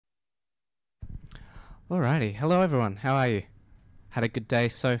Alrighty, hello everyone, how are you? Had a good day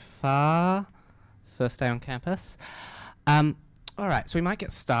so far? First day on campus? Alright, so we might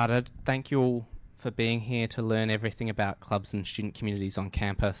get started. Thank you all for being here to learn everything about clubs and student communities on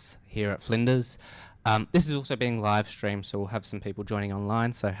campus here at Flinders. This is also being live streamed, so we'll have some people joining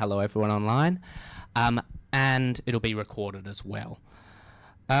online, so hello everyone online. And it'll be recorded as well.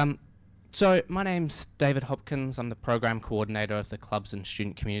 So my name's David Hopkins. I'm the program coordinator of the Clubs and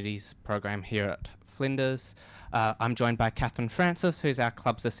Student Communities program here at Flinders. I'm joined by Catherine Francis, who's our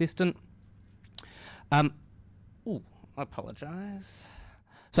clubs assistant. I apologise.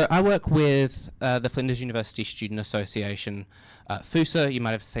 So I work with the Flinders University Student Association, FUSA. You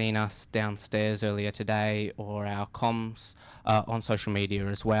might have seen us downstairs earlier today, or our comms on social media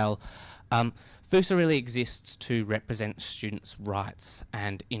as well. FUSA really exists to represent students' rights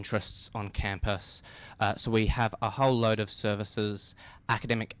and interests on campus. So we have a whole load of services,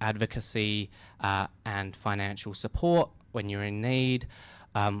 academic advocacy and financial support when you're in need.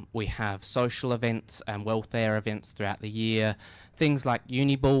 We have social events and welfare events throughout the year, things like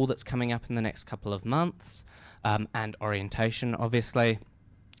Uniball that's coming up in the next couple of months, and orientation obviously.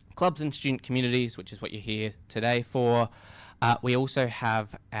 Clubs and student communities, which is what you're here today for. We also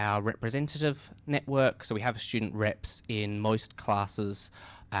have our representative network, so we have student reps in most classes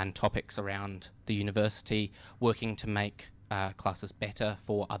and topics around the university working to make classes better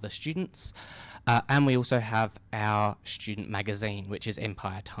for other students. And we also have our student magazine, which is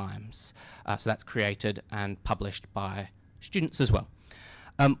Empire Times. So that's created and published by students as well.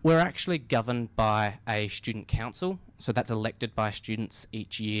 We're actually governed by a student council, so that's elected by students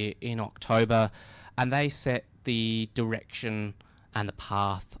each year in October, and they set the direction and the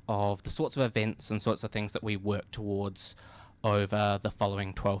path of the sorts of events and sorts of things that we work towards over the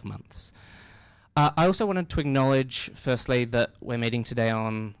following 12 months. I also wanted to acknowledge, firstly, that we're meeting today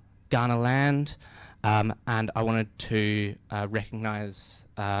on Kaurna land, and I wanted to recognise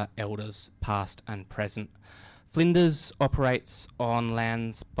elders past and present. Flinders operates on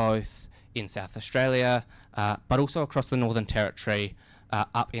lands both in South Australia, but also across the Northern Territory,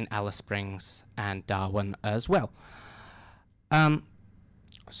 up in Alice Springs and Darwin as well.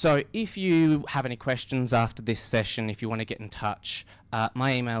 So if you have any questions after this session, if you want to get in touch,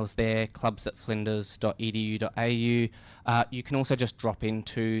 my email's there, clubs@flinders.edu.au. You can also just drop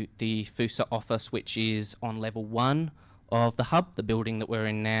into the FUSA office, which is on level 1 of the hub, the building that we're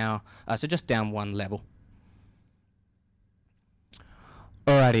in now, so just down one level.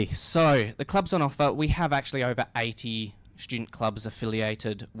 Alrighty, so the clubs on offer, we have actually over 80 student clubs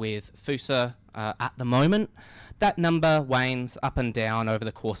affiliated with FUSA at the moment. That number wanes up and down over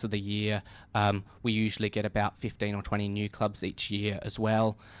the course of the year. We usually get about 15 or 20 new clubs each year as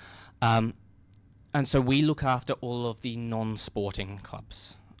well. And so we look after all of the non-sporting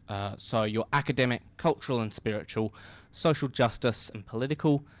clubs. So your academic, cultural and spiritual, social justice and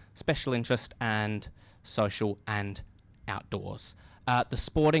political, special interest and social and outdoors. The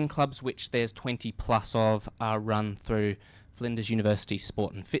sporting clubs, which there's 20 plus of, are run through Flinders University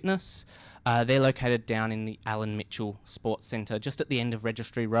Sport and Fitness. They're located down in the Alan Mitchell Sports Centre, just at the end of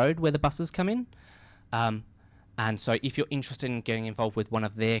Registry Road where the buses come in. And so if you're interested in getting involved with one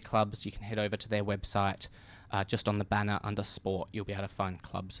of their clubs, you can head over to their website. Just on the banner under sport, you'll be able to find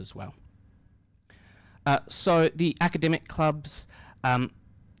clubs as well. So the academic clubs,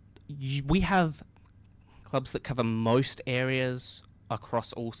 we have clubs that cover most areas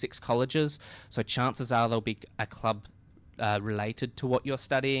across all 6 colleges, so chances are there'll be a club related to what you're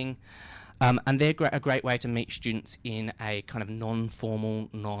studying, and they're a great way to meet students in a kind of non-formal,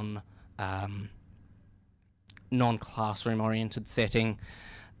 non-classroom oriented setting.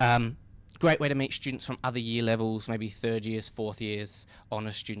 Great way to meet students from other year levels, maybe 3rd years, 4th years,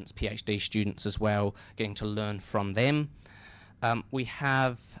 honours students, PhD students as well, getting to learn from them. We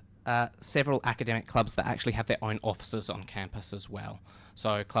have several academic clubs that actually have their own offices on campus as well.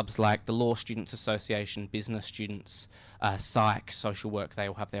 So clubs like the Law Students Association, Business Students, Psych, Social Work, they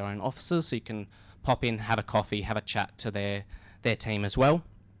all have their own offices, so you can pop in, have a coffee, have a chat to their team as well.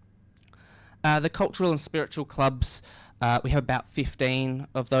 The cultural and spiritual clubs, we have about 15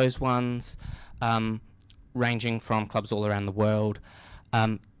 of those ones, ranging from clubs all around the world.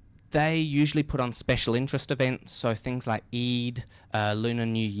 They usually put on special interest events, so things like Eid, Lunar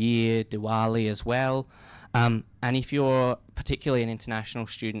New Year, Diwali as well. And if you're particularly an international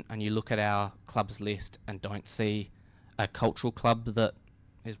student and you look at our clubs list and don't see a cultural club that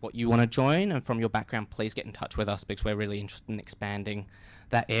is what you want to join, and from your background, please get in touch with us because we're really interested in expanding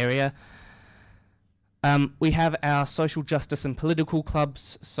that area. We have our social justice and political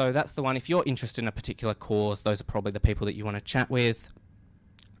clubs, so that's the one, if you're interested in a particular cause, those are probably the people that you want to chat with.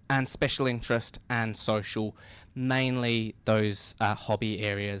 and special interest and social, mainly those hobby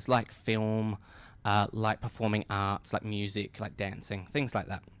areas like film, like performing arts, like music, like dancing, things like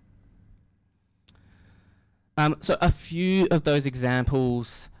that. So a few of those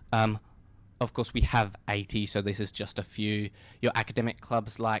examples, of course we have 80, so this is just a few. Your academic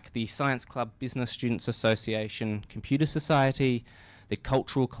clubs like the Science Club, Business Students Association, Computer Society, the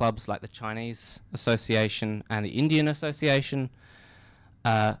cultural clubs like the Chinese Association and the Indian Association,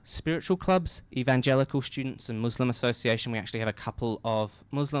 spiritual clubs, Evangelical Students and Muslim Association. We actually have a couple of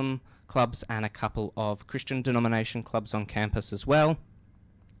Muslim clubs and a couple of Christian denomination clubs on campus as well.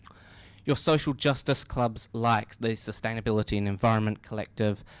 Your social justice clubs like the Sustainability and Environment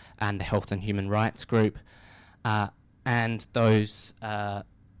Collective and the Health and Human Rights Group, and those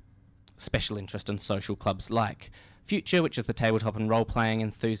special interest and social clubs like Future, which is the tabletop and role-playing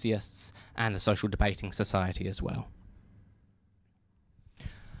enthusiasts, and the Social Debating Society as well.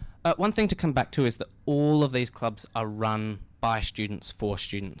 One thing to come back to is that all of these clubs are run by students for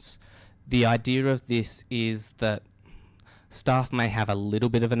students. The idea of this is that staff may have a little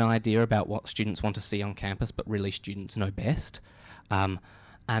bit of an idea about what students want to see on campus, but really students know best.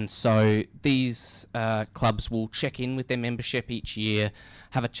 And so these clubs will check in with their membership each year,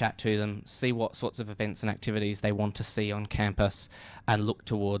 have a chat to them, see what sorts of events and activities they want to see on campus, and look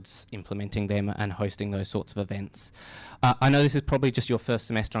towards implementing them and hosting those sorts of events. I know this is probably just your first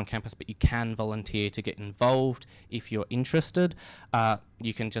semester on campus, but you can volunteer to get involved if you're interested.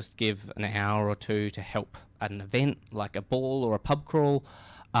 You can just give an hour or two to help at an event like a ball or a pub crawl,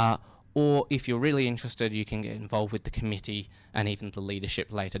 or if you're really interested, you can get involved with the committee and even the leadership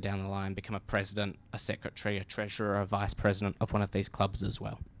later down the line, become a president, a secretary, a treasurer, a vice president of one of these clubs as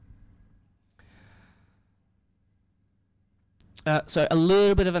well. So a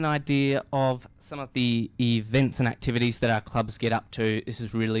little bit of an idea of some of the events and activities that our clubs get up to. This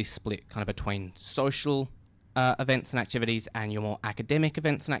is really split kind of between social events and activities and your more academic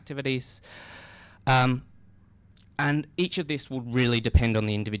events and activities. And each of this will really depend on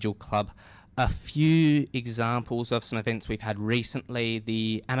the individual club. A few examples of some events we've had recently: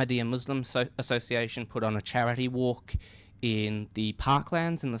 the Ahmadiyya Muslim Association put on a charity walk in the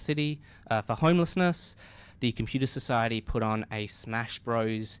parklands in the city for homelessness. The Computer Society put on a Smash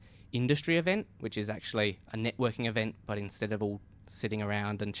Bros industry event, which is actually a networking event, but instead of all sitting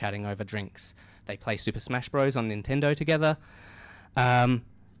around and chatting over drinks, they play Super Smash Bros on Nintendo together.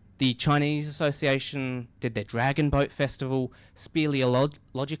 The Chinese Association did their Dragon Boat Festival.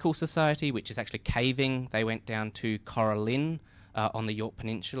 Speleological Society, which is actually caving, they went down to Coralin on the York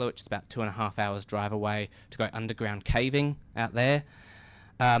Peninsula, which is about 2.5 hours drive away, to go underground caving out there.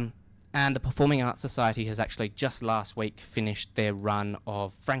 And the Performing Arts Society has actually just last week finished their run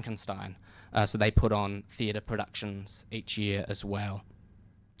of Frankenstein. So they put on theatre productions each year as well.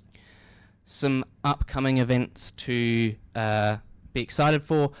 Some upcoming events to be excited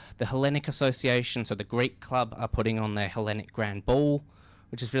for: the Hellenic Association, so the Greek club, are putting on their Hellenic Grand Ball,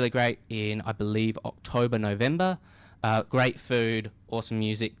 which is really great in, I believe, October, November. Great food, awesome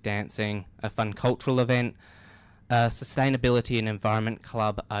music, dancing, a fun cultural event. Sustainability and Environment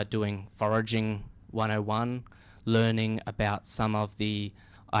Club are doing Foraging 101, learning about some of the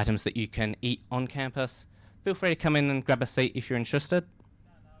items that you can eat on campus. Feel free to come in and grab a seat if you're interested.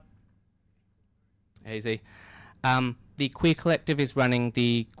 Easy. The Queer Collective is running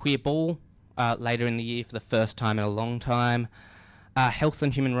the Queer Ball later in the year for the first time in a long time. Health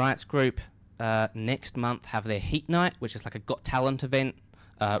and Human Rights Group next month have their Heat Night, which is like a Got Talent event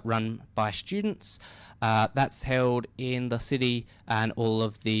run by students. That's held in the city, and all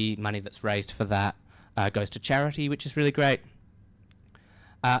of the money that's raised for that goes to charity, which is really great.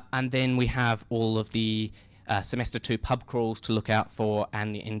 And then we have all of the Semester 2 pub crawls to look out for,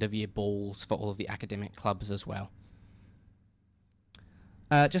 and the end of year balls for all of the academic clubs as well.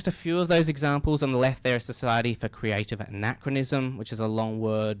 Just a few of those examples. On the left there is Society for Creative Anachronism, which is a long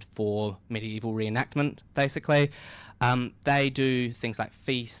word for medieval reenactment, basically. They do things like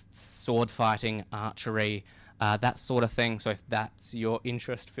feasts, sword fighting, archery, that sort of thing. So if that's your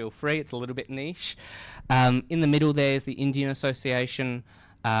interest, feel free. It's a little bit niche. In the middle there's the Indian Association.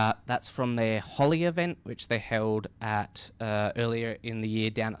 That's from their Holi event, which they held at earlier in the year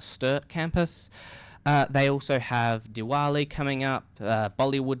down at Sturt campus. They also have Diwali coming up,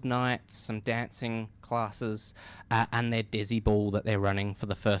 Bollywood nights, some dancing classes, and their Desi Ball that they're running for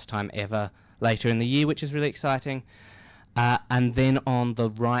the first time ever later in the year, which is really exciting. And then on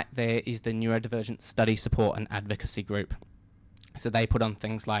the right there is the Neurodivergent Study Support and Advocacy Group. So they put on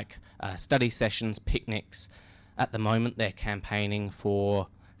things like study sessions, picnics. At the moment they're campaigning for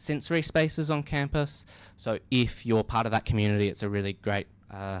sensory spaces on campus. So if you're part of that community, it's a really great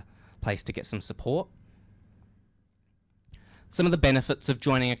place to get some support. Some of the benefits of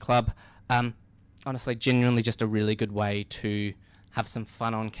joining a club, honestly, genuinely just a really good way to have some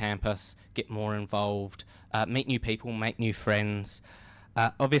fun on campus, get more involved, meet new people, make new friends.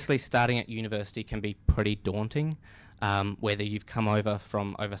 Obviously, starting at university can be pretty daunting, whether you've come over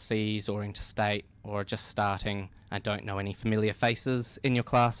from overseas or interstate or just starting and don't know any familiar faces in your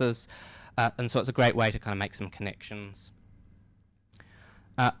classes. And so it's a great way to kind of make some connections.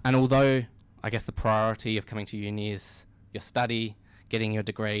 And although I guess the priority of coming to uni is your study, getting your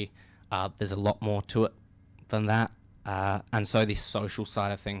degree, there's a lot more to it than that. And so this social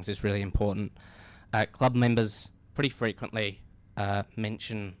side of things is really important. Club members pretty frequently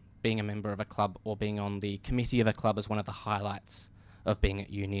mention being a member of a club or being on the committee of a club as one of the highlights of being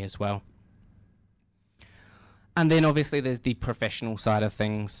at uni as well. And then obviously there's the professional side of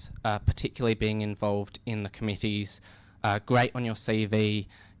things, particularly being involved in the committees. Great on your CV,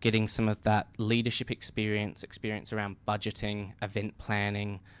 getting some of that leadership experience around budgeting, event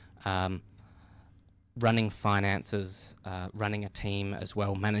planning, running finances, running a team as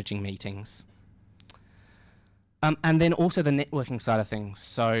well, managing meetings. And then also the networking side of things.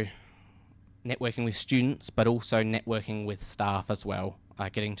 So networking with students, but also networking with staff as well,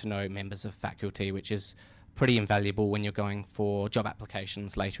 getting to know members of faculty, which is pretty invaluable when you're going for job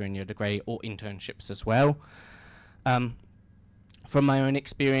applications later in your degree or internships as well. From my own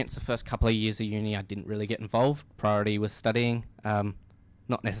experience, the first couple of years of uni, I didn't really get involved. Priority was studying.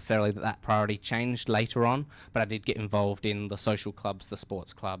 Not necessarily that priority changed later on, but I did get involved in the social clubs, the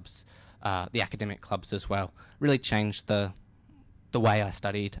sports clubs, the academic clubs as well. Really changed the way I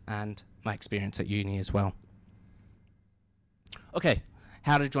studied and my experience at uni as well. Okay,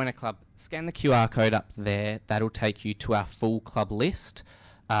 how to join a club. Scan the QR code up there. That'll take you to our full club list.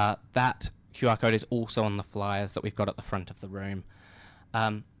 That QR code is also on the flyers that we've got at the front of the room.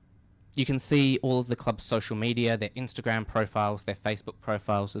 You can see all of the club's social media, their Instagram profiles, their Facebook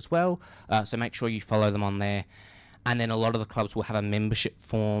profiles as well. So make sure you follow them on there. And then a lot of the clubs will have a membership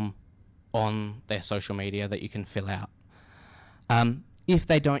form on their social media that you can fill out. If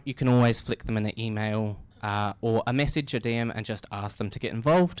they don't, you can always flick them an email or a message, a DM, and just ask them to get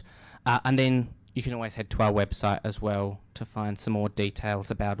involved. And then you can always head to our website as well to find some more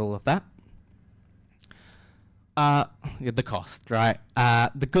details about all of that. The cost, right?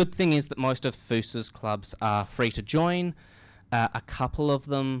 The good thing is that most of FUSA's clubs are free to join. A couple of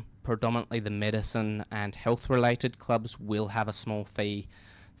them, predominantly the medicine and health related clubs, will have a small fee,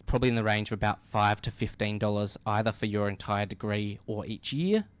 probably in the range of about $5 to $15 either for your entire degree or each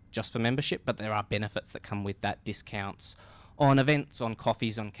year, just for membership, but there are benefits that come with that, discounts on events, on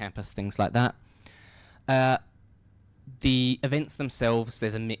coffees on campus, things like that. The events themselves,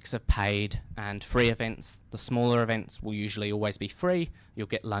 there's a mix of paid and free events. The smaller events will usually always be free. You'll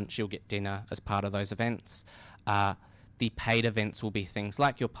get lunch, you'll get dinner as part of those events. The paid events will be things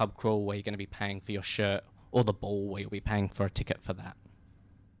like your pub crawl, where you're going to be paying for your shirt, or the ball, where you'll be paying for a ticket for that.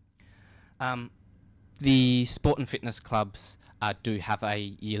 The sport and fitness clubs do have a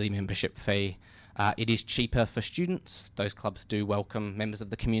yearly membership fee. It is cheaper for students. Those clubs do welcome members of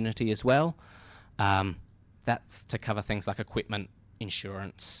the community as well. That's to cover things like equipment,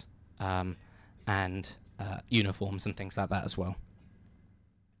 insurance, and uniforms and things like that as well.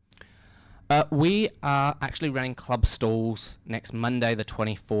 We are actually running club stalls next Monday the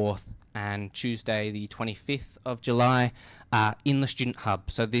 24th and Tuesday the 25th of July in the student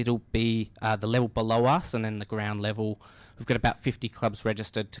hub. So it'll be the level below us and then the ground level. We've got about 50 clubs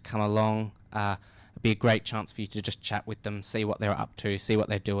registered to come along. It'll be a great chance for you to just chat with them, see what they're up to, see what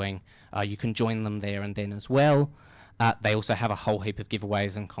they're doing. You can join them there and then as well. They also have a whole heap of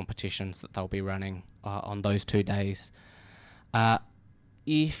giveaways and competitions that they'll be running on those 2 days.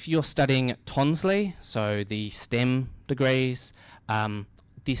 If you're studying at Tonsley, so the STEM degrees,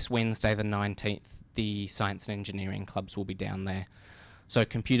 this Wednesday the 19th, the science and engineering clubs will be down there. So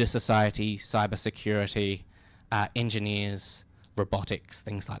computer society, cybersecurity, engineers, robotics,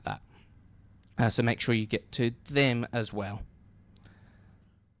 things like that. So make sure you get to them as well.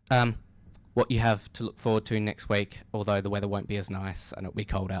 What you have to look forward to next week, although the weather won't be as nice and it'll be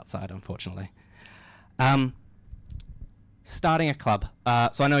cold outside, unfortunately. Starting a club.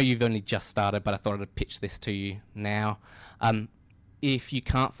 So I know you've only just started, but I thought I'd pitch this to you now. If you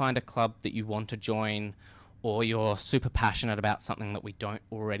can't find a club that you want to join, or you're super passionate about something that we don't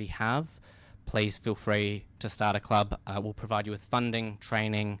already have, please feel free to start a club. We'll provide you with funding,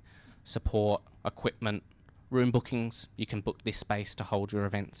 training, support, equipment, room bookings. You can book this space to hold your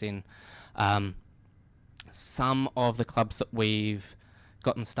events in. Some of the clubs that we've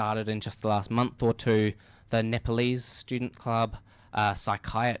gotten started in just the last month or two, the Nepalese Student Club,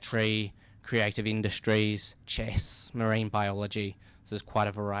 psychiatry, creative industries, chess, marine biology. So there's quite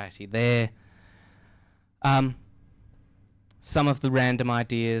a variety there. Some of the random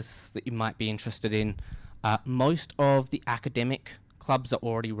ideas that you might be interested in. Most of the academic clubs are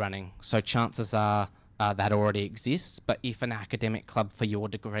already running, so chances are that already exists. But if an academic club for your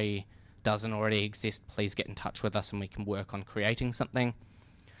degree doesn't already exist, please get in touch with us and we can work on creating something.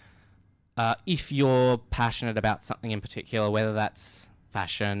 If you're passionate about something in particular, whether that's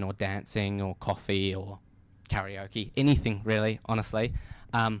fashion or dancing or coffee or karaoke, anything really, honestly,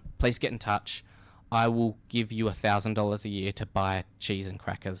 please get in touch. I will give you $1,000 a year to buy cheese and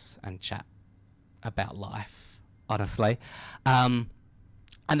crackers and chat about life, honestly. And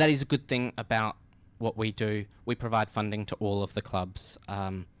that is a good thing about what we do. We provide funding to all of the clubs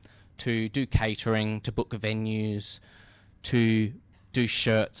to do catering, to book venues, to do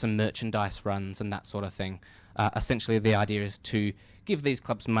shirts and merchandise runs and that sort of thing. Essentially, the idea is to give these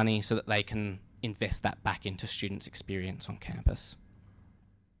clubs money so that they can invest that back into students' experience on campus.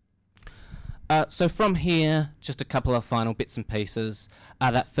 So from here, just a couple of final bits and pieces.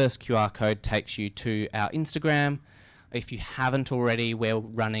 That first QR code takes you to our Instagram. If you haven't already, we're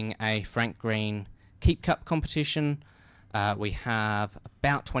running a Frank Green Keep Cup competition. We have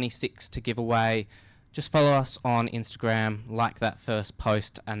about 26 to give away. Just follow us on Instagram, like that first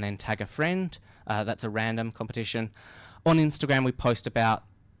post, and then tag a friend. That's a random competition. On Instagram, we post about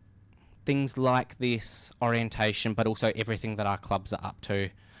things like this, orientation, but also everything that our clubs are up to.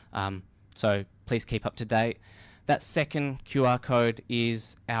 So please keep up to date. That second QR code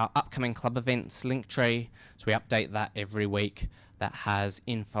is our upcoming club events link tree. So we update that every week. That has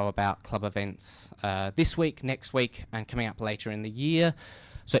info about club events this week, next week, and coming up later in the year.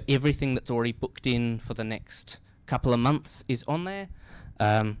 So everything that's already booked in for the next couple of months is on there.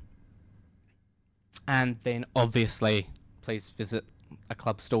 And then obviously, please visit a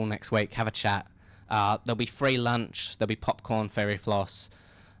club stall next week, have a chat. There'll be free lunch, there'll be popcorn, fairy floss,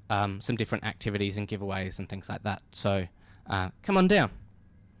 some different activities and giveaways and things like that. So come on down.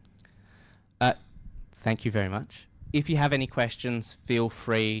 Thank you very much. If you have any questions, feel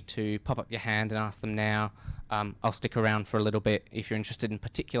free to pop up your hand and ask them now. I'll stick around for a little bit if you're interested in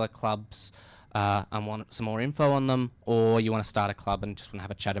particular clubs and want some more info on them, or you want to start a club and just want to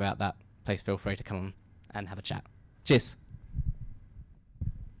have a chat about that, please feel free to come on and have a chat. Cheers.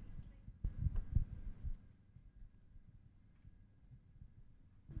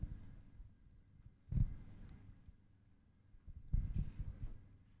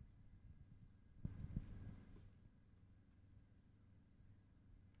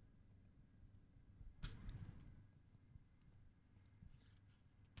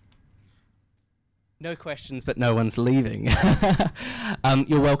 No questions, but no one's leaving.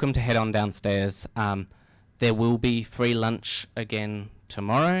 You're welcome to head on downstairs. There will be free lunch again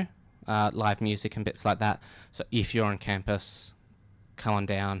tomorrow, live music and bits like that. So if you're on campus, come on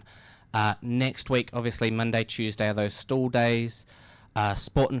down. Next week, obviously, Monday, Tuesday are those stall days.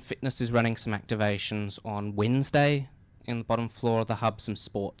 Sport and Fitness is running some activations on Wednesday in the bottom floor of the hub, some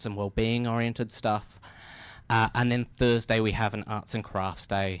sports and wellbeing oriented stuff. And then Thursday we have an Arts and Crafts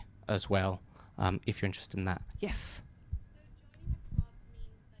Day as well. If you're interested in that. Yes?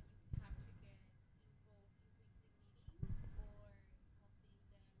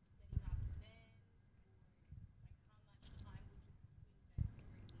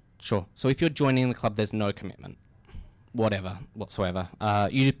 Sure. So if you're joining the club, there's no commitment, whatsoever.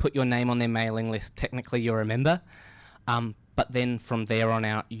 You just put your name on their mailing list. Technically, you're a member. But then from there on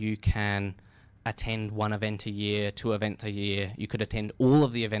out, you can attend one event a year, 2 events a year. You could attend all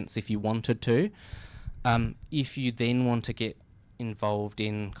of the events if you wanted to. If you then want to get involved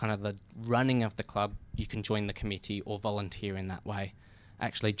in kind of the running of the club, you can join the committee or volunteer in that way.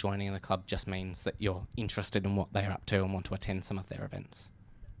 Actually joining the club just means that you're interested in what they're up to and want to attend some of their events.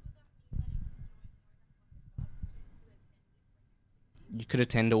 You could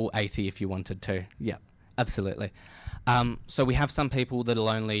attend all 80 if you wanted to. Yeah, absolutely. So we have some people that'll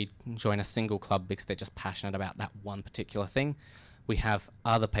only join a single club because they're just passionate about that one particular thing. We have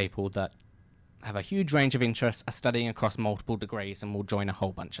other people that have a huge range of interests, are studying across multiple degrees, and will join a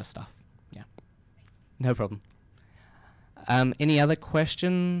whole bunch of stuff. Yeah, no problem. Any other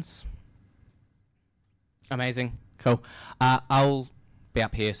questions? Amazing, cool. I'll be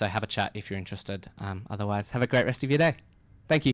up here, so have a chat if you're interested. Otherwise, have a great rest of your day.